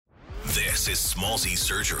This is Smallzy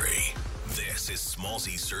Surgery. This is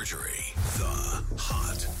Smallzy Surgery. The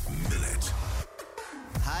Hot Minute.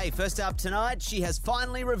 Hey, first up tonight, she has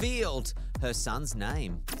finally revealed her son's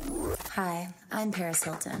name. Hi, I'm Paris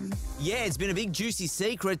Hilton. Yeah, it's been a big juicy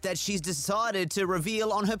secret that she's decided to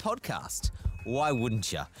reveal on her podcast. Why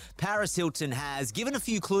wouldn't you? Paris Hilton has given a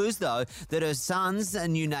few clues, though, that her son's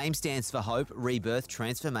new name stands for hope, rebirth,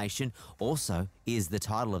 transformation, also is the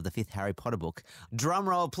title of the 5th Harry Potter book. Drum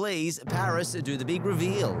roll, please. Paris, do the big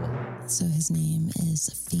reveal. So his name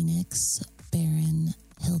is Phoenix Baron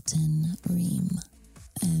Hilton Ream.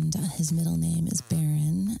 And his middle name is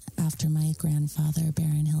Baron, after my grandfather,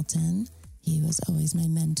 Baron Hilton. He was always my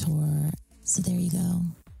mentor. So there you go.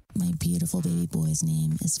 My beautiful baby boy's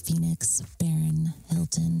name is Phoenix Baron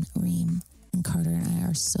Hilton Ream. And Carter and I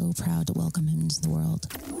are so proud to welcome him into the world.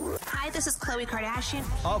 Hi, this is Khloe Kardashian.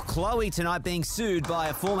 Oh, Khloe tonight being sued by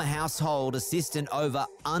a former household assistant over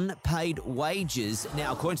unpaid wages.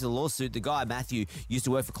 Now, according to the lawsuit, the guy, Matthew, used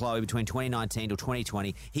to work for Khloe between 2019 to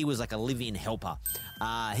 2020. He was like a live-in helper.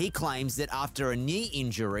 He claims that after a knee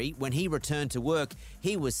injury, when he returned to work,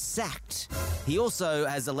 he was sacked. He also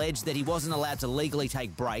has alleged that he wasn't allowed to legally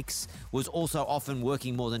take breaks, was also often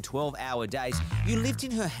working more than 12-hour days. You lived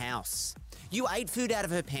in her house. You ate food out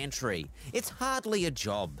of her pantry. It's hardly a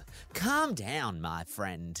job. Calm down, my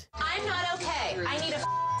friend. I'm not okay. I need a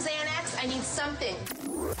Xanax. I need something.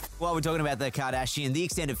 While we're talking about the Kardashian, the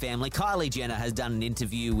extended family, Kylie Jenner has done an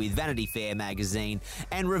interview with Vanity Fair magazine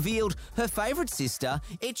and revealed her favourite sister.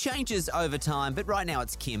 It changes over time, but right now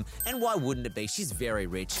it's Kim. And why wouldn't it be? She's very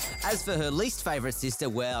rich. As for her least favourite sister,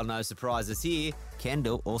 well, no surprises here.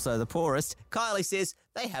 Kendall, also the poorest. Kylie says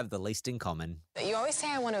they have the least in common. You always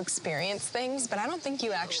say I want to experience things, but I don't think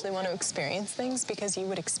you actually want to experience things because you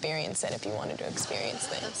would experience it if you wanted to experience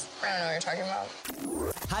things. I don't know what you're talking about.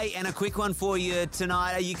 Hey, and a quick one for you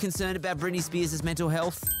tonight. Are you concerned about Britney Spears' mental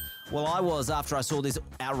health? Well, I was after I saw this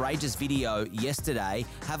outrageous video yesterday.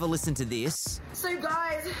 Have a listen to this. So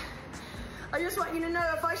guys, I just want you to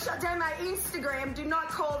know if I shut down my Instagram, do not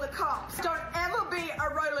call the cops. Don't ever be a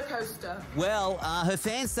roller coaster. Well, her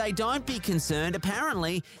fans say don't be concerned.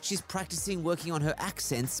 Apparently, she's practicing working on her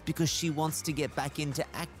accents because she wants to get back into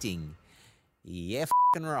acting. Yeah,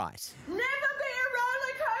 f***ing right. Never be a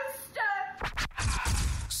roller coaster!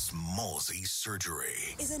 Smallzy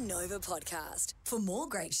Surgery is a Nova podcast. For more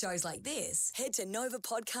great shows like this, head to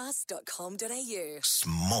novapodcast.com.au.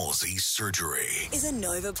 Smallzy Surgery Is a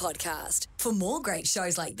Nova podcast. For more great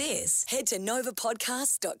shows like this, head to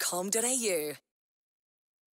novapodcast.com.au.